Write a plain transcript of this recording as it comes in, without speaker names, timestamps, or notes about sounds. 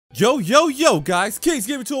Yo, guys, Kings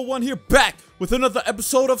Gaming 201 here, back with another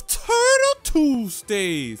episode of Turtle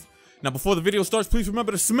Tuesdays. Now, before the video starts, please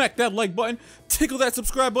remember to smack that like button, tickle that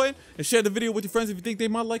subscribe button, and share the video with your friends if you think they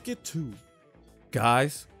might like it too.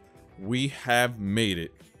 Guys, we have made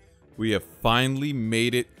it. We have finally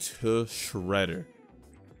made it to Shredder.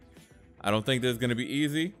 I don't think this is going to be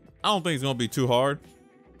easy. I don't think it's going to be too hard.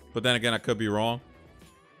 But then again, I could be wrong.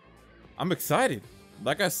 I'm excited.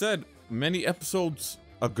 Like I said, many episodes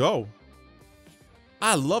ago,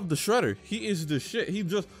 I love the Shredder. He is the shit. He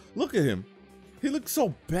just, look at him. He looks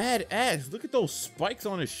so badass. Look at those spikes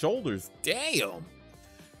on his shoulders. Damn.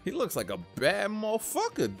 He looks like a bad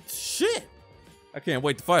motherfucker. Shit. I can't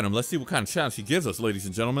wait to fight him. Let's see what kind of challenge he gives us, ladies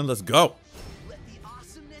and gentlemen. Let's go. Let the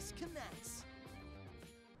awesomeness commence.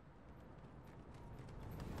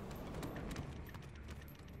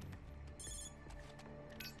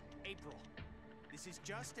 April, this is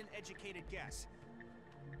just an educated guess.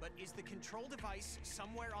 But is the control device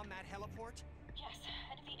somewhere on that heliport? Yes,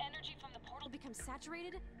 and if the energy from the portal becomes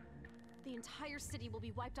saturated, the entire city will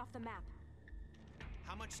be wiped off the map.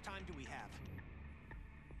 How much time do we have?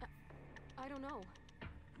 I don't know.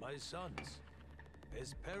 My sons,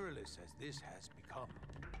 as perilous as this has become,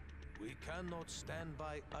 we cannot stand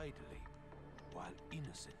by idly while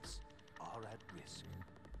innocents are at risk.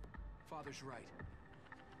 Father's right.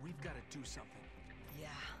 We've got to do something. Yeah.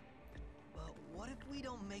 But what if we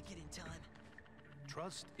don't make it in time?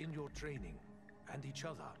 Trust in your training and each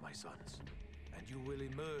other, my sons, and you will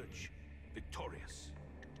emerge victorious.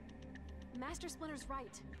 Master Splinter's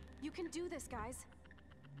right. You can do this, guys.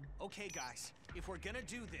 Okay, guys. If we're gonna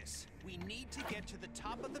do this, we need to get to the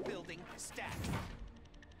top of the building stat.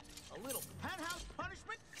 A little penthouse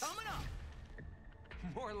punishment coming up.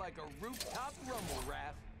 More like a rooftop rumble,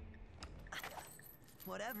 Raph.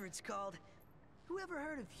 Whatever it's called. Whoever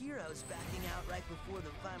heard of heroes backing out right before the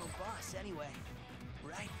final boss anyway?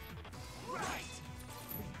 Right? Right!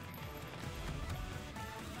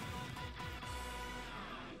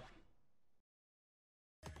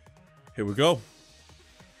 Here we go.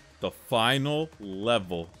 The final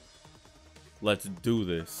level. Let's do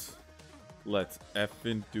this. Let's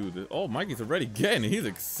effing do this. Oh, Mikey's already getting it. He's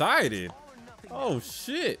excited. Oh,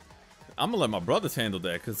 shit. I'm gonna let my brothers handle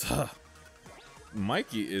that because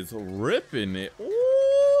Mikey is ripping it.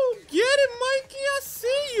 Ooh, get it, Mikey. I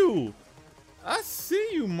see you. I see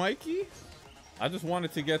you, Mikey. I just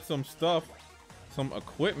wanted to get some stuff, some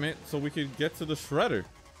equipment so we could get to the Shredder.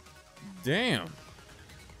 Damn.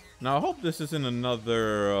 Now, I hope this isn't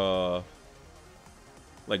another,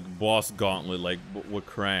 like, boss gauntlet, like, with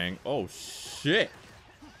Krang. Oh, shit.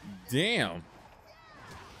 Damn.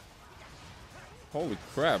 Holy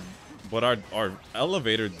crap. But our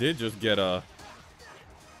elevator did just get,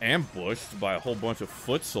 ambushed by a whole bunch of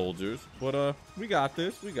foot soldiers. But, we got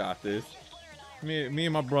this. We got this. Me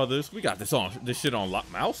and my brothers, we got this shit on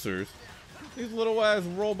Mousers. These little ass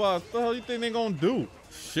robots, what the hell you think they gonna do?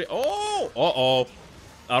 Shit. Oh! Uh-oh.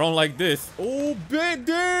 I don't like this. Oh, big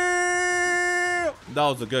damn! That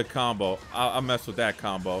was a good combo. I messed with that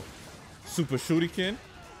combo. Super Shuriken.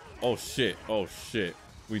 Oh, shit. Oh, shit.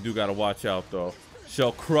 We do gotta watch out, though.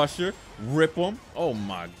 Shell Crusher. Rip them. Oh,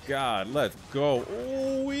 my God. Let's go.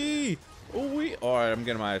 Ooh-wee. Ooh-wee. All right, I'm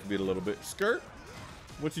getting my ass beat a little bit. Skirt.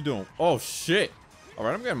 What you doing? Oh, shit. All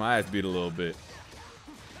right, I'm getting my ass beat a little bit.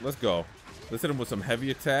 Let's go. Let's hit him with some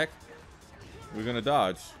heavy attack. We're gonna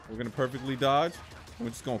dodge. We're gonna perfectly dodge. We're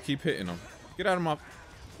just gonna keep hitting him. Get out of my...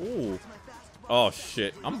 Ooh. Oh,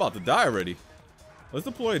 shit. I'm about to die already. Let's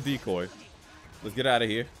deploy a decoy. Let's get out of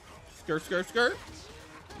here. Skirt, skirt, skirt.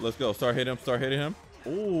 Let's go. Start hitting him. Start hitting him.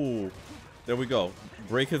 Ooh. There we go.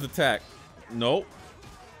 Break his attack. Nope.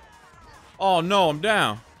 Oh, no. I'm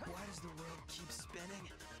down. Why does the world keep spinning?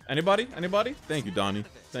 Anybody? Anybody? Thank you, Donnie.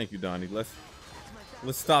 Thank you, Donnie. Let's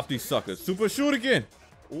stop these suckers. Super shoot again.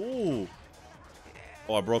 Ooh.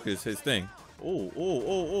 Oh, I broke his thing.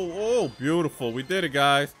 Oh, beautiful. We did it,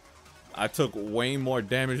 guys. I took way more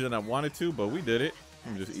damage than I wanted to, but we did it.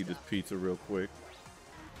 Let me just eat this pizza real quick.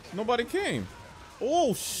 Nobody came.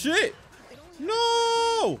 Oh, shit.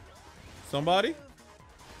 No. Somebody?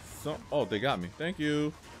 Oh, they got me. Thank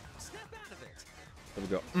you. There we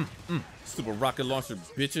go. Super rocket launcher,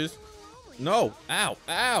 bitches. No. Ow.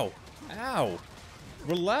 Ow. Ow.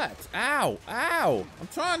 Relax. Ow. Ow. I'm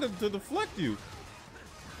trying to deflect you.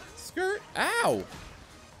 Skirt. Ow.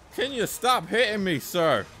 Can you stop hitting me,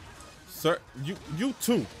 sir? Sir, you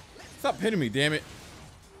too. Stop hitting me, damn it.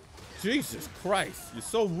 Jesus Christ. You're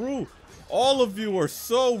so rude. All of you are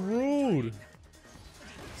so rude.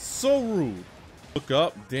 So rude. Look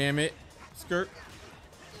up, damn it. Skirt.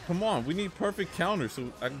 Come on, we need perfect counters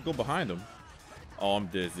so I can go behind him. Oh, I'm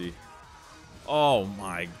dizzy. Oh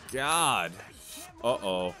my god.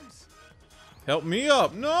 Uh-oh. Help me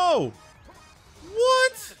up. No!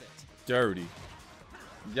 What? Dirty.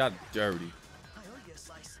 Y'all dirty.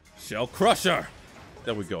 Shell Crusher.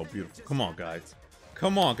 There we go. Beautiful. Come on, guys.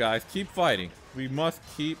 Come on, guys. Keep fighting. We must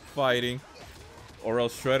keep fighting, or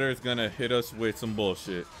else Shredder is gonna hit us with some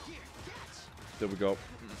bullshit. There we go.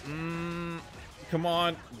 Come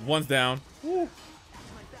on. One's down. Woo.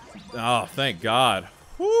 Oh, thank God.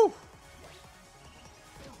 Woo.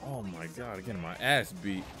 Oh my god, I'm getting my ass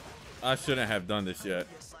beat. I shouldn't have done this yet.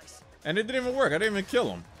 And it didn't even work. I didn't even kill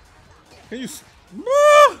him. Can you...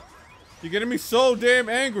 You're getting me so damn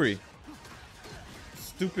angry.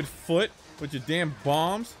 Stupid foot with your damn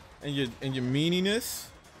bombs and your meaniness.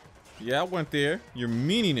 Yeah, I went there. Your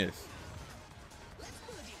meaniness.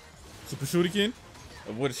 Super Shuriken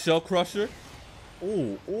with a Shell Crusher.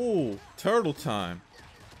 Ooh, ooh. Turtle time.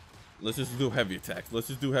 Let's just do heavy attacks. Let's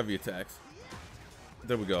just do heavy attacks.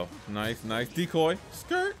 There we go. Nice, nice. Decoy.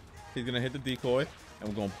 Skirt. He's gonna hit the decoy. And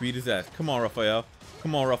we're gonna beat his ass. Come on, Raphael.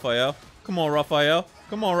 Come on, Raphael. Come on, Raphael.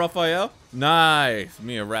 Come on, Raphael. Nice.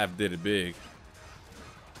 Me and Raph did it big.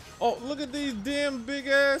 Oh, look at these damn big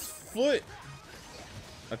ass foot.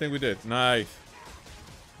 I think we did. Nice.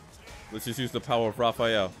 Let's just use the power of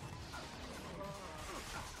Raphael.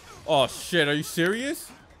 Oh, shit. Are you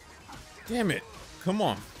serious? Damn it. Come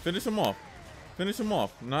on. Finish him off. Finish him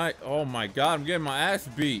off. Nice. Oh, my God. I'm getting my ass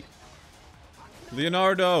beat.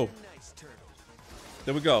 Leonardo.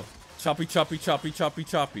 There we go. Choppy, choppy, choppy, choppy,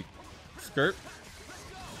 choppy. Skirt.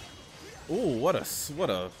 Ooh, what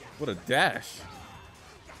a dash.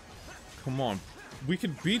 Come on. We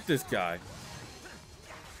can beat this guy.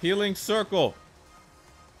 Healing circle.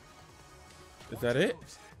 Is that it?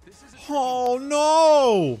 Oh,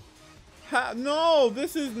 no. No,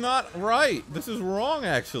 this is not right. This is wrong,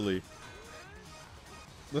 actually.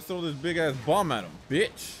 Let's throw this big ass bomb at him,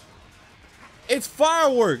 bitch. It's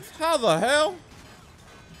fireworks. How the hell?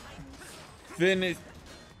 Finish.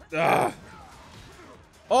 Ah.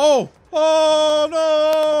 Oh. Oh,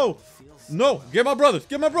 no. No. Get my brothers.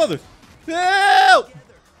 Get my brothers. Help.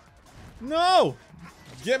 No.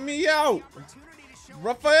 Get me out.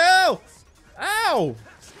 Raphael. Ow.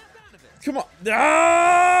 Come on.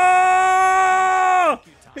 Ah!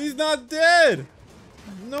 He's not dead.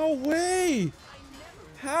 No way.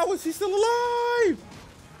 How is he still alive?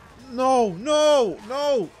 No, no,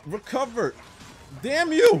 no. Recover.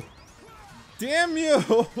 Damn you. Damn you.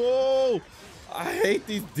 Oh, I hate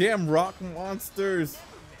these damn rock monsters.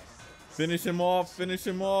 Finish him off. Finish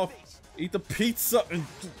him off. Eat the pizza and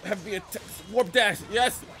have the attack. Warp dash.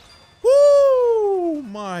 Yes. Woo.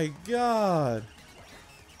 My God.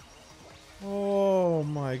 Oh,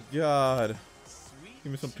 my God.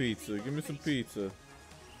 Give me some pizza. Give me some pizza.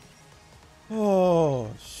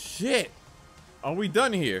 Oh, shit. Are we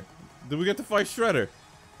done here? Did we get to fight Shredder?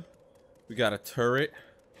 We got a turret.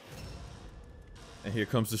 And here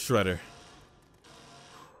comes the Shredder.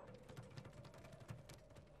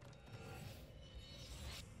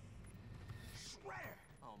 Shredder!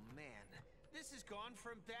 Oh man, this has gone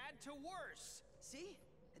from bad to worse. See?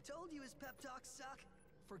 I told you his pep talks suck.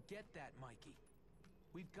 Forget that, Mikey.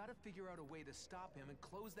 We've got to figure out a way to stop him and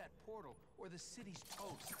close that portal, or the city's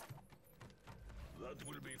toast. That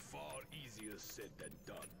will be far easier said than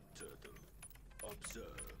done, Turtle.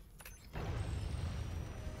 Observe.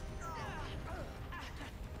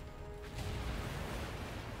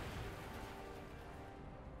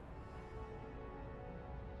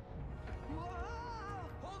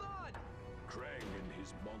 Hold on! Krang and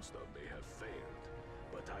his monster may have failed,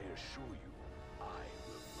 but I assure you, I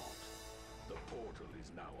will not. The portal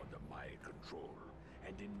is now under my control,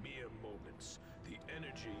 and in mere moments, the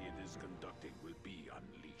energy it is conducting will be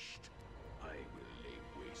unleashed. I will lay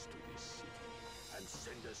waste to this city and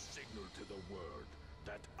send a signal to the world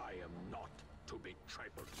that I am not to be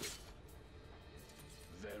trifled with.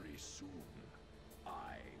 Very soon,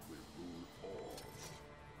 I will rule all.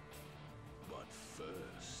 But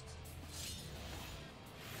first...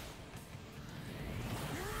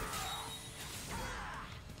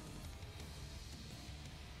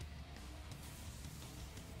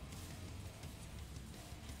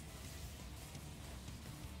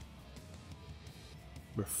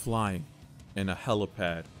 We're flying in a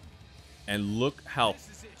helipad. And look how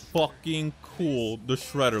fucking cool the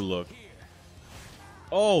Shredder look.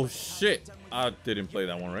 Oh, shit. I didn't play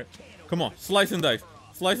that one, right? Come on. Slice and dice.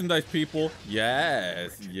 Slice and dice, people.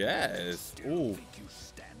 Yes. Yes. Ooh.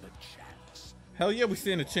 Hell yeah, we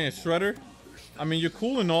stand a chance, Shredder. I mean, you're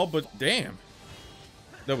cool and all, but damn.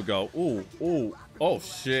 There we go. Ooh. Ooh. Oh,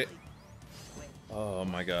 shit. Oh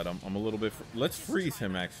my god, I'm a little bit. Let's freeze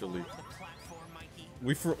him actually. The platform, Mikey.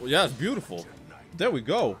 Yeah, it's beautiful. There we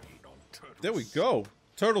go. There we go.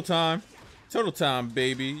 Turtle time. Turtle time,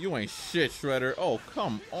 baby. You ain't shit, Shredder. Oh,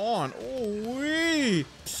 come on. Oh, wee.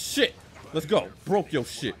 Shit. Let's go. Broke your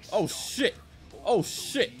shit. Oh, shit. Oh,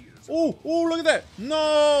 shit. Oh, oh, look at that.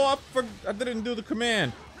 No, I didn't do the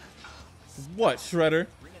command. What, Shredder?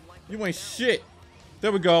 You ain't shit.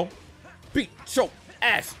 There we go. Beat your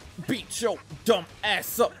ass. Beat your dumb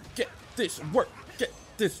ass up. Get this work. Get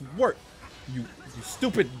this work. You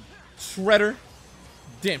stupid Shredder.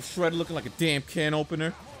 Damn Shredder looking like a damn can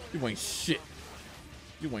opener. You ain't shit.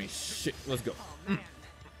 You ain't shit. Let's go.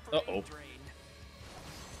 Uh-oh.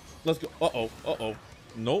 Let's go. Uh-oh. Uh-oh.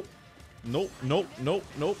 Nope. Nope. Nope. Nope.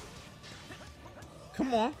 Nope.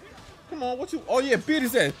 Come on. Come on. What you... Oh, yeah. Beat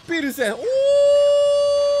his ass. Beat his ass. Ooh-wee.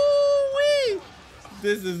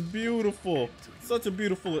 This is beautiful. Such a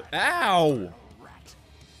beautiful... Ow.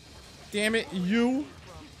 Damn it. You.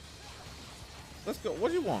 Let's go. What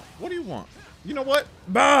do you want? What do you want? You know what?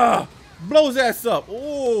 Bah! Blow his ass up.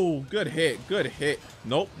 Oh, good hit. Good hit.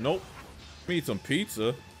 Nope. Nope. We need some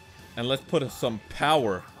pizza. And let's put some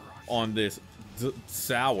power on this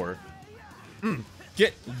sour.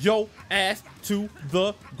 Get your ass to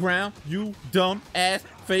the ground, you dumb ass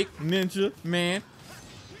fake ninja man.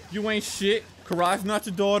 You ain't shit. Karai's not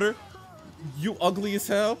your daughter. You ugly as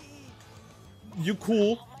hell. You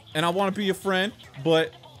cool. And I want to be your friend,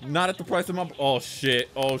 but not at the price of my... Oh, shit.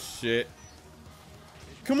 Oh, shit.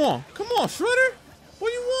 Come on. Come on, Shredder. What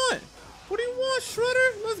do you want? What do you want,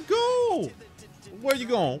 Shredder? Let's go. Where you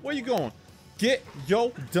going? Where you going? Get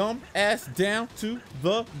your dumb ass down to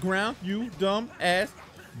the ground, you dumb ass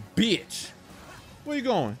bitch. Where you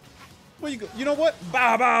going? Where you go? You know what?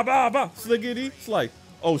 Bah, bah, bah, bah. Sliggity, slice.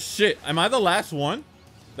 Oh, shit. Am I the last one?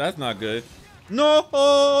 That's not good. No.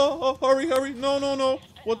 Oh, hurry, hurry. No, no, no.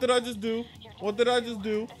 What did I just do? What did I just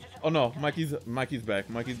do? Oh, no. Mikey's back.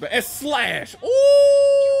 Mikey's back. And slash. Ooh.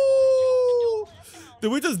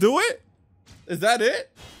 Did we just do it? Is that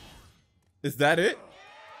it? Is that it?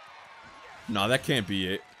 No, that can't be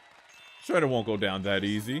it. Shredder won't go down that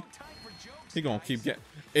easy. He gonna keep getting...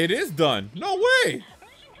 It is done. No way.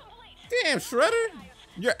 Damn, Shredder.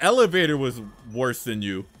 Your elevator was worse than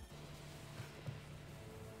you.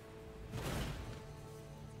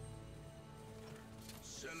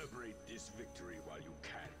 Celebrate this victory while you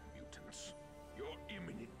can, mutants. Your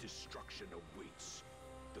imminent destruction awaits.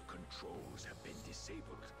 The controls have been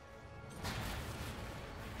disabled.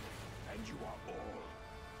 And you are all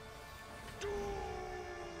doomed!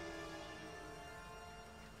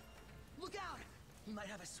 Look out! He might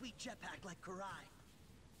have a sweet jetpack like Karai.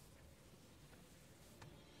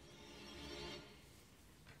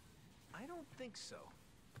 I don't think so.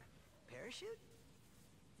 Parachute?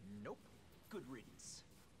 Nope. Good riddance.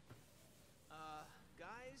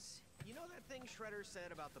 Guys, you know that thing Shredder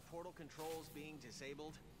said about the portal controls being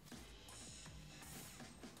disabled?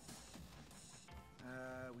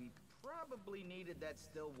 We probably needed that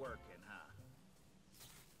still working, huh?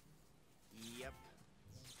 Yep.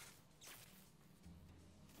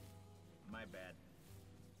 My bad.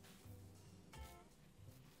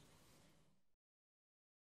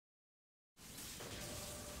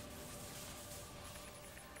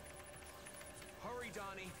 Hurry,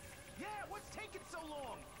 Donnie. Yeah, what's taking so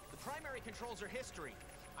long? The primary controls are history.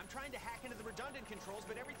 I'm trying to hack into the redundant controls,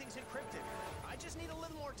 but everything's encrypted. I just need a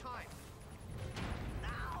little more time.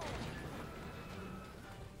 Ow!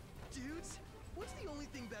 Dudes, what's the only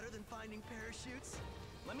thing better than finding parachutes?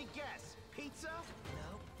 Let me guess. Pizza?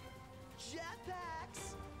 No.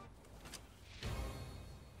 Jetpacks!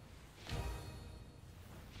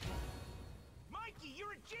 Mikey,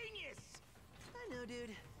 you're a genius! I know,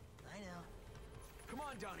 dude. I know. Come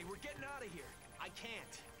on, Donnie, we're getting out of here. I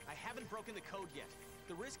can't. I haven't broken the code yet.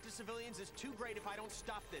 The risk to civilians is too great if I don't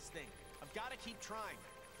stop this thing. I've got to keep trying.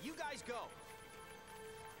 You guys go.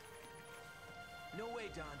 No way,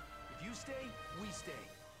 Don. If you stay, we stay.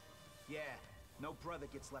 Yeah, no brother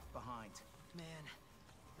gets left behind. Man,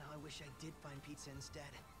 now I wish I did find pizza instead.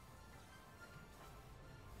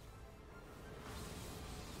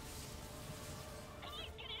 Guys,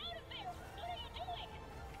 get out of there! What are you doing?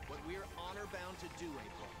 What we're honor-bound to do,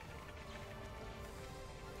 April.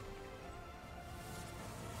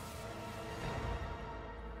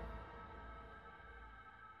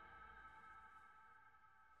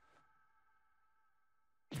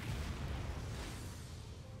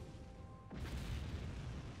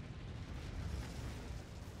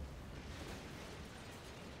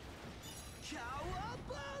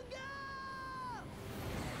 Cowabunga!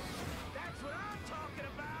 That's what I'm talking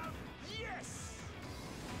about! Yes!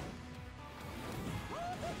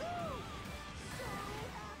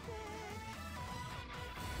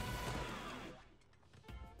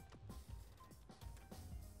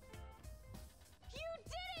 You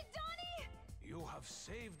did it, Donnie! You have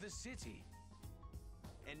saved the city.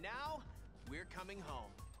 And now, we're coming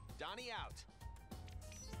home. Donnie out.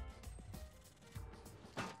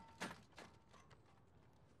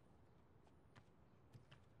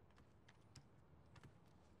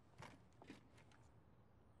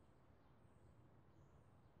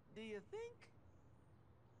 Do you think?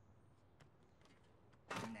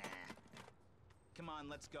 Nah. Come on,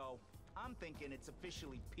 let's go. I'm thinking it's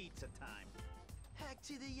officially pizza time. Heck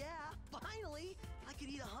to the yeah! Finally! I could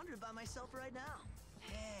eat 100 by myself right now.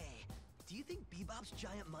 Hey, do you think Bebop's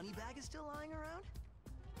giant money bag is still lying around?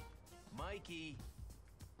 Mikey.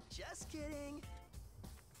 Just kidding.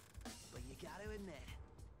 But you gotta admit,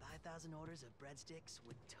 5,000 orders of breadsticks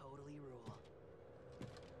would totally rule.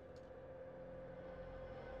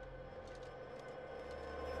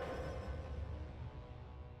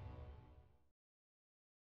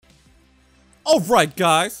 Alright,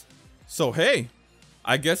 guys. So, hey,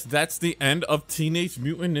 I guess that's the end of Teenage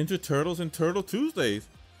Mutant Ninja Turtles and Turtle Tuesdays.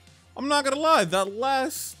 I'm not gonna lie, that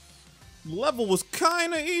last level was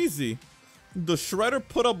kinda easy. The Shredder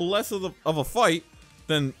put up less of a fight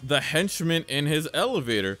than the henchman in his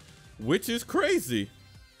elevator, which is crazy.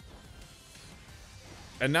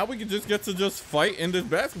 And now we can just get to just fight in this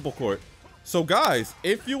basketball court. So guys,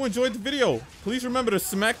 if you enjoyed the video, please remember to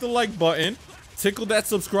smack the like button, tickle that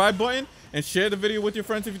subscribe button, and share the video with your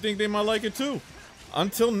friends if you think they might like it too.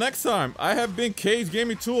 Until next time, I have been Cage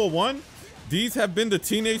Gaming 201. These have been the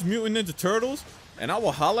Teenage Mutant Ninja Turtles, and I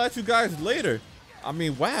will holla at you guys later. I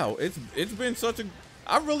mean, wow, it's been such a...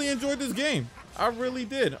 I really enjoyed this game. I really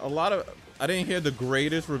did. I didn't hear the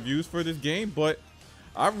greatest reviews for this game, but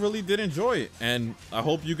I really did enjoy it, and I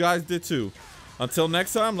hope you guys did too. Until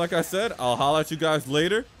next time, like I said, I'll holla at you guys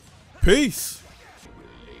later. Peace! Will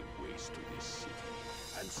lay waste to this city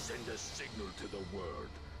and send a signal to the world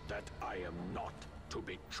that I am not to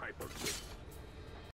be trifled with.